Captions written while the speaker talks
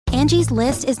Angie's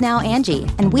List is now Angie,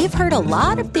 and we've heard a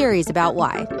lot of theories about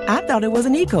why. I thought it was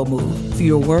an eco move.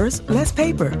 Fewer words, less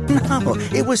paper. No,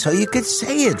 it was so you could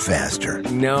say it faster.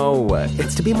 No,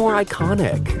 it's to be more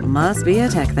iconic. Must be a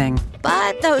tech thing.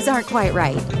 But those aren't quite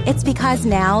right. It's because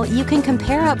now you can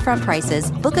compare upfront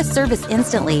prices, book a service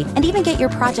instantly, and even get your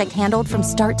project handled from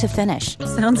start to finish.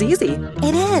 Sounds easy.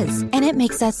 It is, and it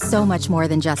makes us so much more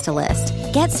than just a list.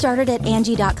 Get started at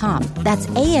Angie.com. That's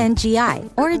ANGI,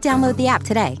 or download the app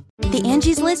today. The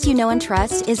Angie's List you know and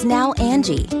trust is now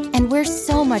Angie, and we're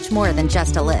so much more than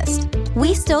just a list.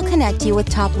 We still connect you with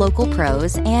top local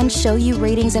pros and show you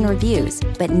ratings and reviews,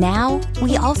 but now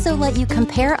we also let you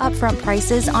compare upfront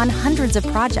prices on hundreds of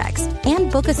projects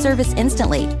and book a service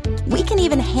instantly. We can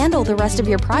even handle the rest of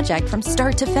your project from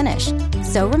start to finish.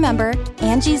 So remember,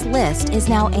 Angie's List is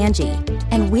now Angie,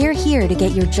 and we're here to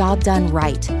get your job done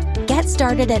right. Get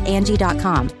started at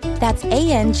Angie.com. That's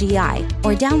ANGI,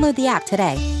 or download the app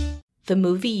today. The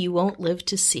movie you won't live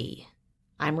to see.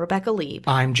 I'm Rebecca Lieb.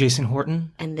 I'm Jason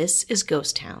Horton. And this is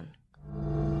Ghost Town.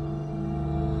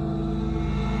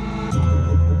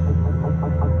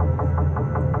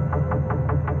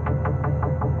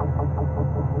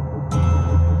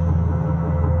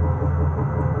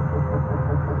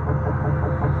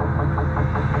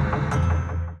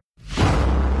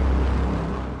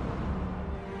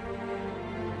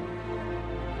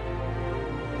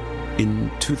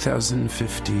 In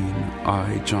 2015,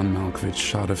 I, John Malkovich,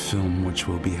 shot a film which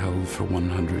will be held for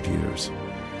 100 years.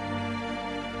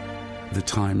 The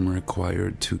time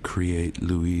required to create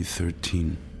Louis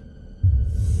XIII.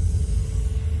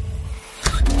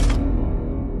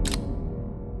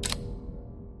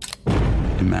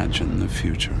 Imagine the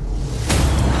future.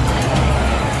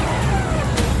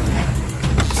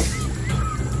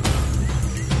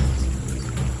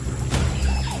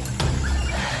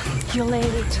 You made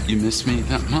it. You miss me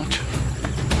that much?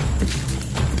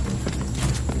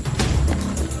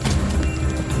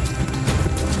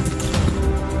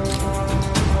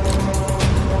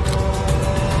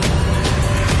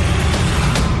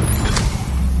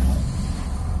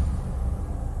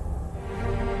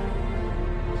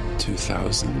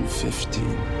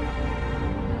 "2015.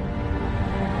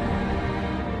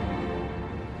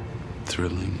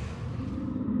 Thrilling.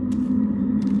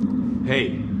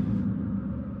 Hey.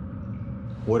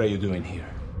 What are you doing here?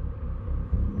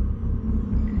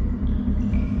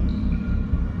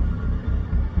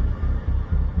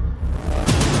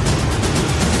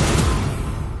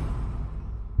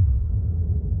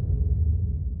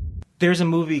 There's a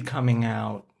movie coming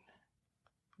out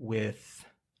with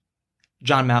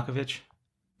John Malkovich,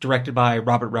 directed by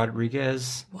Robert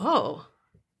Rodriguez. Whoa.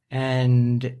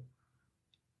 And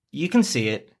you can see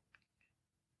it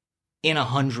in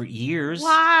 100 years.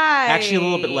 Why? Actually, a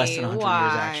little bit less than 100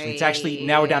 years, actually. It's actually,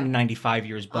 now we're down to 95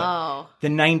 years, but the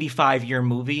 95-year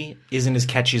movie isn't as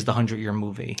catchy as the 100-year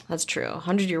movie. That's true.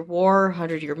 100-year war,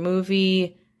 100-year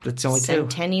movie. That's only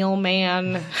Centennial two.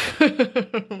 Man.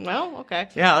 Well, okay.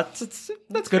 Yeah, that's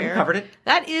good. Fair. We covered it.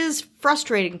 That is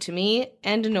frustrating to me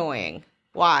and annoying.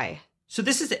 Why? So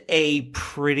this is a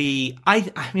pretty...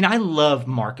 I mean, I love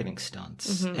marketing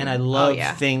stunts. Mm-hmm. And I love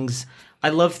things... I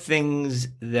love things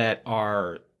that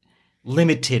are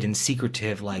limited and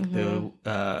secretive, like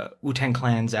the Wu-Tang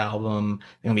Clan's album.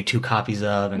 There are going to be 2 copies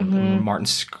of, and Martin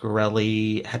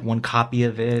Shkreli had 1 copy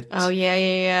of it. Oh,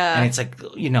 yeah. And it's like,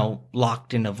 you know,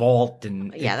 locked in a vault.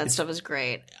 And yeah, that stuff is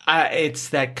great. It's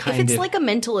that kind of... If it's like a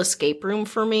mental escape room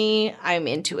for me, I'm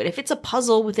into it. If it's a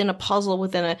puzzle within a puzzle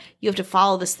within a... You have to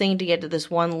follow this thing to get to this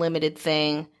one limited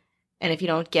thing. And if you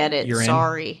don't get it, You're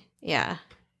sorry. In. Yeah.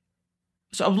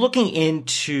 So I'm looking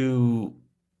into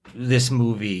this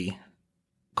movie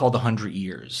called 100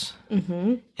 Years.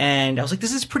 Mm-hmm. And I was like,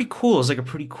 this is pretty cool. It's like a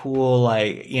pretty cool,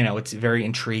 like, you know, it's very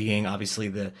intriguing. Obviously,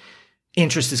 the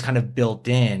interest is kind of built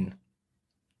in.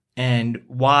 And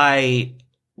why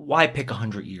pick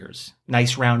 100 years?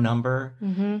 Nice round number.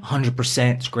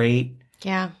 100% is great.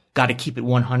 Yeah. Got to keep it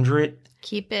 100.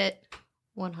 Keep it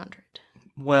 100.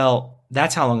 Well,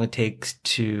 that's how long it takes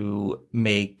to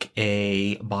make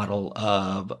a bottle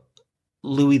of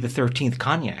Louis XIII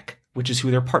cognac, which is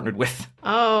who they're partnered with.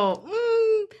 Oh,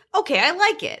 okay, I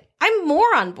like it. I'm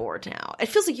more on board now. It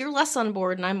feels like you're less on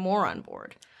board and I'm more on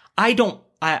board. I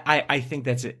think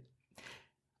that's it.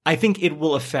 I think it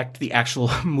will affect the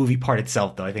actual movie part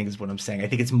itself, though, I think is what I'm saying. I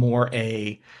think it's more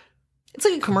It's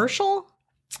like a commercial?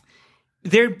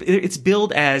 It's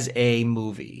billed as a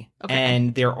movie,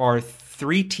 and there are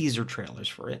 3 teaser trailers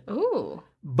for it. Ooh.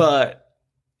 But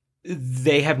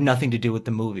they have nothing to do with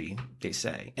the movie, they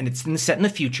say. And it's set in the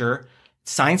future,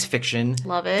 science fiction.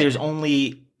 Love it. There's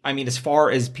only, I mean, as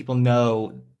far as people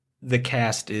know, the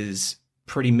cast is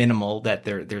pretty minimal that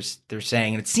they're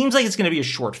saying, and it seems like it's going to be a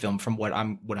short film from what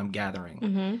I'm gathering.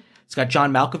 Mm-hmm. It's got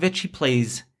John Malkovich. He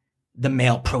plays the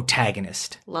male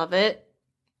protagonist. Love it.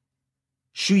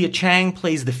 Shuya Chang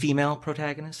plays the female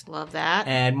protagonist. Love that.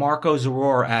 And Marco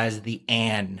Zaror as the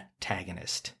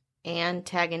antagonist.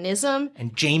 Antagonism.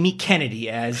 And Jamie Kennedy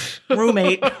as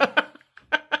roommate.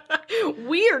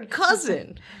 Weird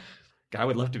cousin.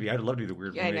 I'd love to be the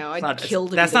weird roommate. I know. I'd kill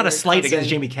to be That's the not a weird slight cousin. against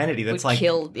Jamie Kennedy. That's like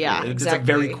killed. Yeah, it's exactly. like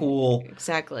very cool.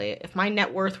 Exactly. If my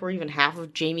net worth were even half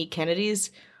of Jamie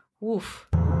Kennedy's, oof.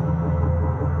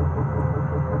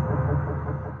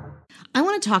 I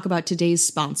want to talk about today's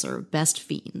sponsor, Best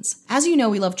Fiends. As you know,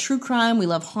 we love true crime, we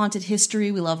love haunted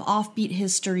history, we love offbeat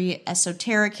history,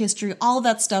 esoteric history, all of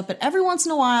that stuff, but every once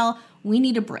in a while, we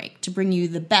need a break to bring you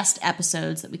the best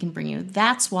episodes that we can bring you.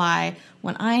 That's why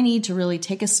when I need to really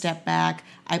take a step back,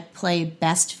 I play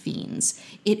Best Fiends.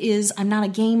 I'm not a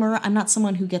gamer, I'm not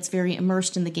someone who gets very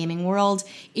immersed in the gaming world.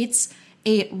 It's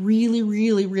a really,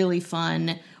 really, really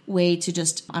fun way to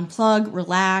just unplug,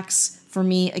 relax. For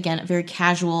me, again, a very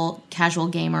casual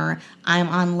gamer. I'm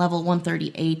on level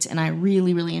 138 and I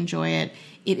really, really enjoy it.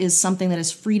 It is something that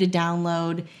is free to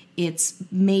download. It's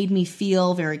made me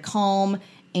feel very calm,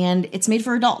 and it's made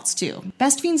for adults too.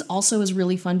 Best Fiends also is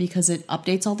really fun because it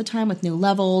updates all the time with new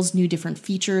levels, new different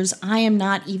features. I am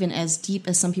not even as deep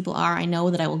as some people are. I know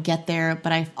that I will get there,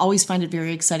 but I always find it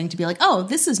very exciting to be like, oh,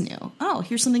 this is new. Oh,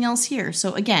 here's something else here.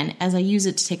 So again, as I use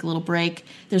it to take a little break,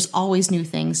 there's always new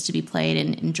things to be played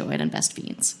and enjoyed on Best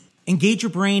Fiends. Engage your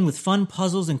brain with fun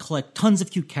puzzles and collect tons of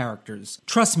cute characters.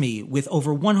 Trust me, with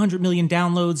over 100 million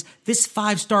downloads, this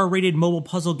 5-star rated mobile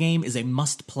puzzle game is a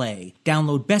must-play.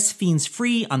 Download Best Fiends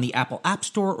free on the Apple App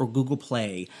Store or Google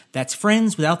Play. That's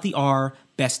friends without the R,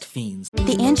 Best Fiends.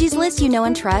 The Angie's List you know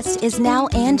and trust is now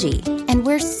Angie, and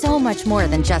we're so much more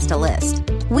than just a list.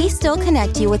 We still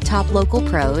connect you with top local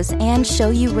pros and show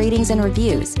you ratings and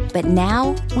reviews, but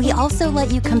now we also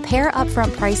let you compare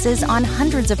upfront prices on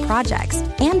hundreds of projects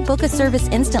and book a service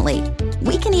instantly.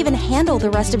 We can even handle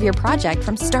the rest of your project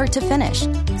from start to finish.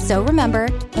 So remember,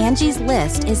 Angie's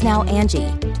List is now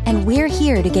Angie, and we're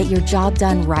here to get your job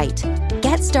done right.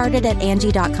 Get started at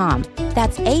Angie.com.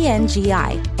 That's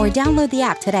ANGI, or download the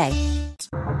app today.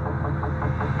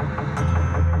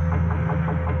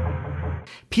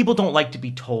 People don't like to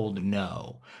be told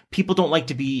no. People don't like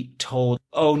to be told,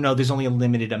 oh no, there's only a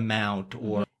limited amount,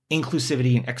 or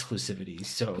inclusivity and exclusivity.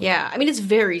 So yeah, I mean, it's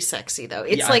very sexy though.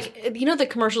 It's like, you know, the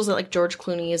commercials that like George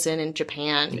Clooney is in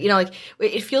Japan, you know, like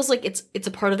it feels like it's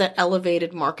a part of that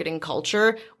elevated marketing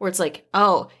culture where it's like,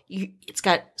 oh, it's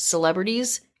got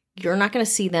celebrities. You're not going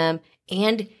to see them.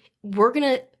 And we're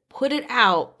going to put it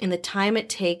out in the time it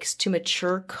takes to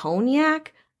mature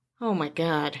cognac. Oh my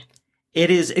God. I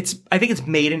think it's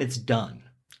made and it's done.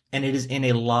 And it is in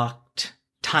a locked,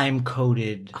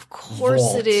 time-coded Of course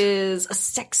vault. it is. A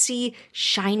sexy,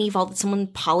 shiny vault that someone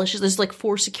polishes. There's like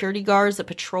 4 security guards that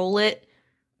patrol it.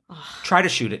 Try to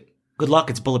shoot it. Good luck,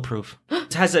 it's bulletproof.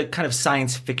 It has a kind of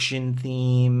science fiction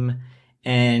theme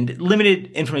and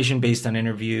limited information based on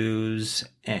interviews,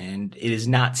 and it is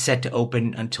not set to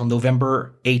open until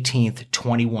November 18th,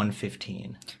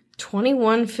 2115.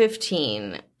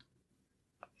 2115.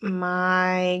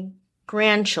 My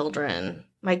children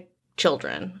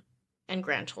and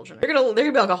grandchildren, they're gonna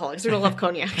be alcoholics. They're gonna love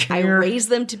cognac. I raised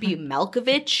them to be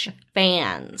Malkovich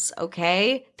fans.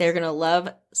 Okay, they're gonna love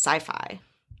sci-fi.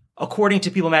 According to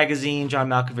People magazine, John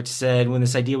Malkovich said, when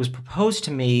this idea was proposed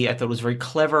to me, I thought it was very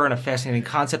clever and a fascinating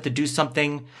concept to do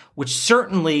something which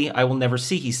certainly I will never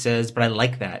see, he says, but I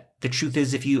like that. The truth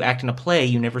is, if you act in a play,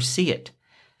 you never see it.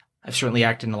 I've certainly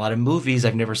acted in a lot of movies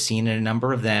I've never seen, in a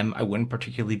number of them I wouldn't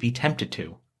particularly be tempted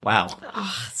to. Wow.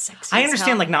 Oh, sexy. I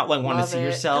understand, like, not like wanting to Love see it.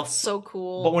 yourself. That's so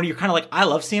cool. But when you're kind of like, I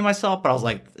love seeing myself, but I was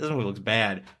like, this movie looks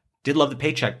bad. Did love the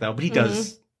paycheck, though, but he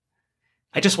does.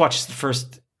 I just watched the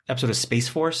first episode of Space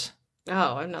Force.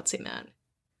 Oh, I've not seen that.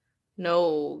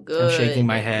 No good. I'm shaking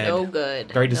my head. No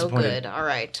good. Very disappointed. No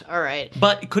good. All right.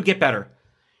 But it could get better.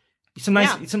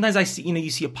 Sometimes I see, you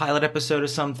see a pilot episode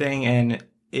of something and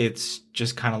it's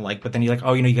just kind of like, but then you're like,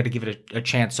 oh, you got to give it a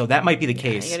chance. So that might be the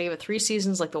case. You got to give it 3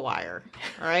 seasons like The Wire.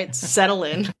 All right, settle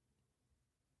in.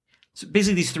 So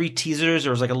basically these 3 teasers,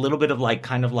 there was like a little bit of like,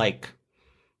 kind of like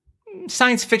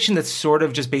science fiction that's sort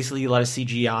of just basically a lot of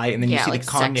CGI. And then you see like the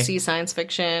cognac. sexy science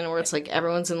fiction where it's like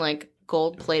everyone's in like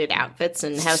gold-plated outfits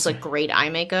and has like great eye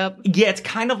makeup. Yeah, it's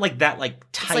kind of like that, like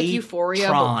tight It's like Euphoria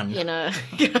Tron. in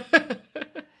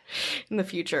the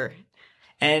future.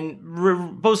 And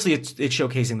mostly it's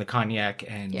showcasing the cognac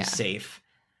and safe.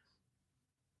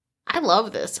 I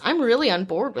love this. I'm really on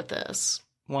board with this.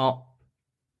 Well,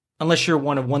 unless you're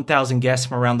one of 1,000 guests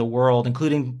from around the world,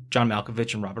 including John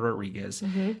Malkovich and Robert Rodriguez,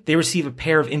 they receive a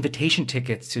pair of invitation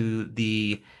tickets to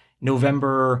the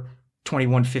November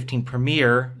 2115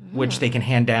 premiere, which they can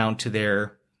hand down to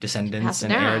their descendants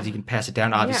and heirs. You can pass it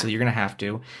down. Obviously, you're going to have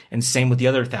to. And same with the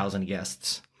other 1,000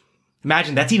 guests.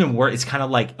 Imagine, that's even worse. It's kind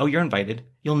of like, oh, you're invited.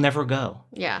 You'll never go.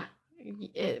 Yeah.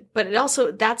 But it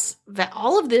also,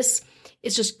 all of this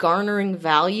is just garnering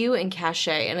value and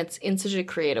cachet, and it's in such a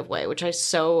creative way, which I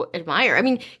so admire. I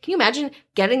mean, can you imagine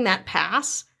getting that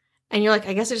pass and you're like,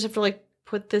 I guess I just have to like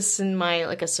put this in my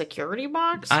like a security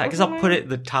box? I guess I'll put it at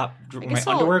the top where my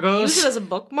underwear goes. Use it as a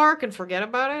bookmark and forget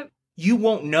about it. You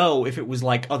won't know if it was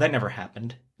like, oh, that never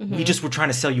happened. We just were trying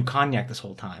to sell you cognac this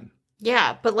whole time.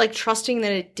 Yeah, but like trusting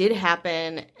that it did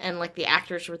happen and like the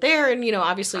actors were there and, you know,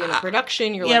 obviously in the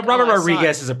production, you're like, Robert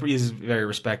Rodriguez is very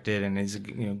respected and is,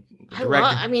 you know,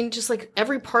 I mean, just like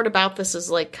every part about this is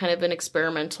like kind of an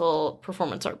experimental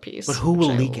performance art piece. But who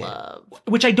will leak it?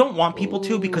 Which I don't want people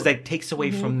to, because that takes away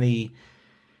from the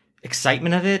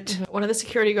excitement of it. One of the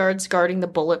security guards guarding the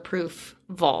bulletproof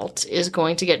vault is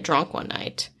going to get drunk one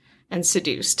night and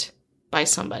seduced by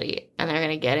somebody. And they're going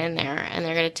to get in there and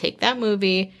they're going to take that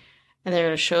movie and they're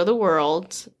going to show the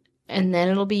world, and then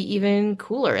it'll be even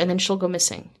cooler. And then she'll go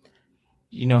missing.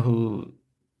 You know who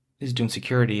is doing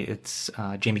security? It's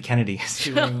Jamie Kennedy.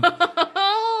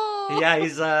 Yeah,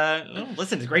 he's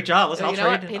listen, it's a great job. Listen,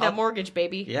 I'll pay that mortgage,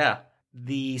 baby. Yeah.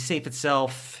 The safe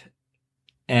itself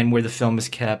and where the film is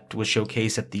kept was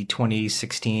showcased at the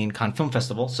 2016 Cannes Film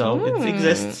Festival. So it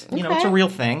exists. You know, it's a real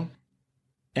thing.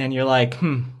 And you're like,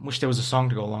 wish there was a song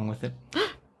to go along with it.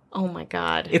 Oh my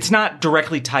God. It's not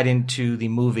directly tied into the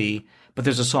movie, but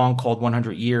there's a song called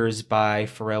 100 Years by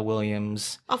Pharrell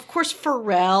Williams. Of course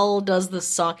Pharrell does the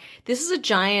song. This is a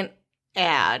giant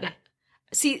ad.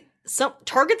 See,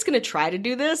 Target's going to try to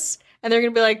do this, and they're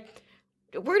going to be like,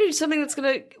 we're going to do something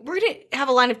we're going to have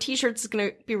a line of t-shirts that's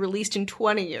going to be released in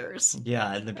 20 years.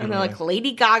 Yeah. And they're like,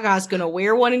 Lady Gaga's going to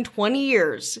wear one in 20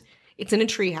 years. It's in a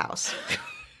treehouse.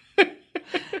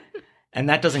 And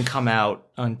that doesn't come out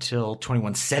until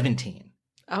 2117.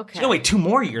 Okay. So wait 2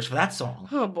 more years for that song.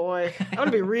 Oh boy. I'm going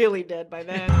to be really dead by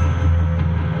then.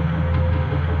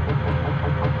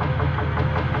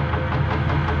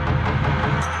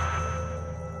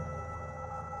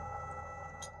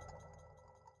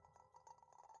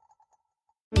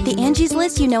 The Angie's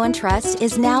List you know and trust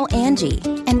is now Angie,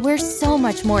 and we're so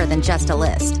much more than just a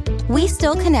list. We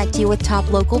still connect you with top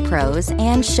local pros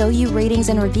and show you ratings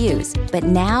and reviews, but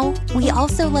now we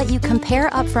also let you compare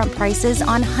upfront prices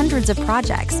on hundreds of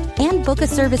projects and book a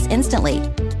service instantly.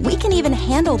 We can even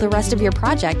handle the rest of your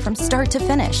project from start to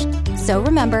finish. So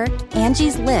remember,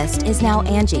 Angie's List is now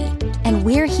Angie, and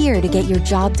we're here to get your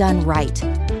job done right.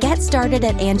 Get started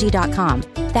at Angie.com.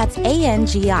 That's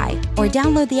ANGI, or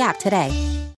download the app today.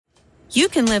 You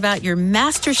can live out your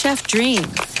MasterChef dream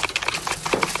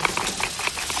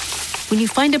when you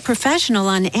find a professional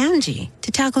on Angie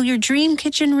to tackle your dream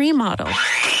kitchen remodel.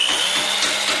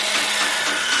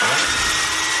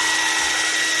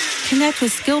 Connect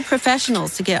with skilled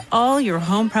professionals to get all your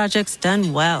home projects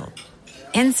done well.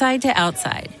 Inside to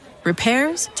outside,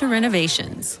 repairs to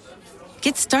renovations.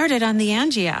 Get started on the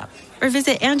Angie app or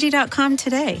visit Angie.com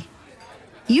today.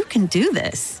 You can do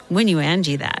this when you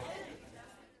Angie that.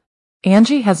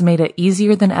 Angie has made it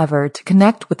easier than ever to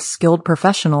connect with skilled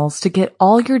professionals to get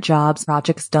all your jobs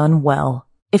projects done well.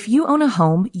 If you own a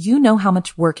home, you know how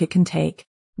much work it can take,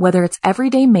 whether it's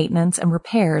everyday maintenance and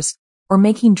repairs or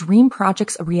making dream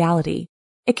projects a reality.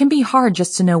 It can be hard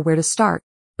just to know where to start,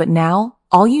 but now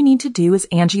all you need to do is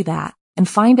Angie that and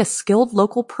find a skilled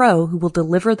local pro who will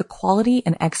deliver the quality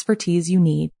and expertise you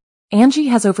need. Angie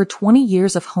has over 20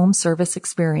 years of home service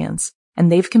experience, and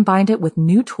they've combined it with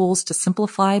new tools to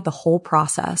simplify the whole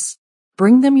process.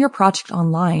 Bring them your project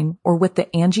online or with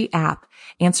the Angie app,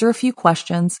 answer a few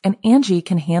questions, and Angie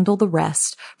can handle the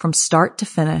rest from start to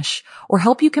finish, or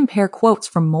help you compare quotes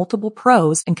from multiple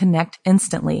pros and connect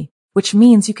instantly, which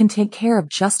means you can take care of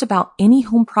just about any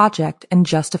home project in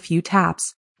just a few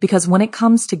taps. Because when it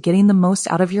comes to getting the most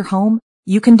out of your home,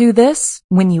 you can do this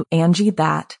when you Angie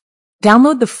that.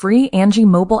 Download the free Angie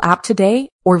mobile app today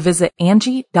or visit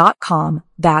Angie.com.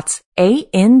 That's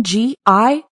ANGI.com.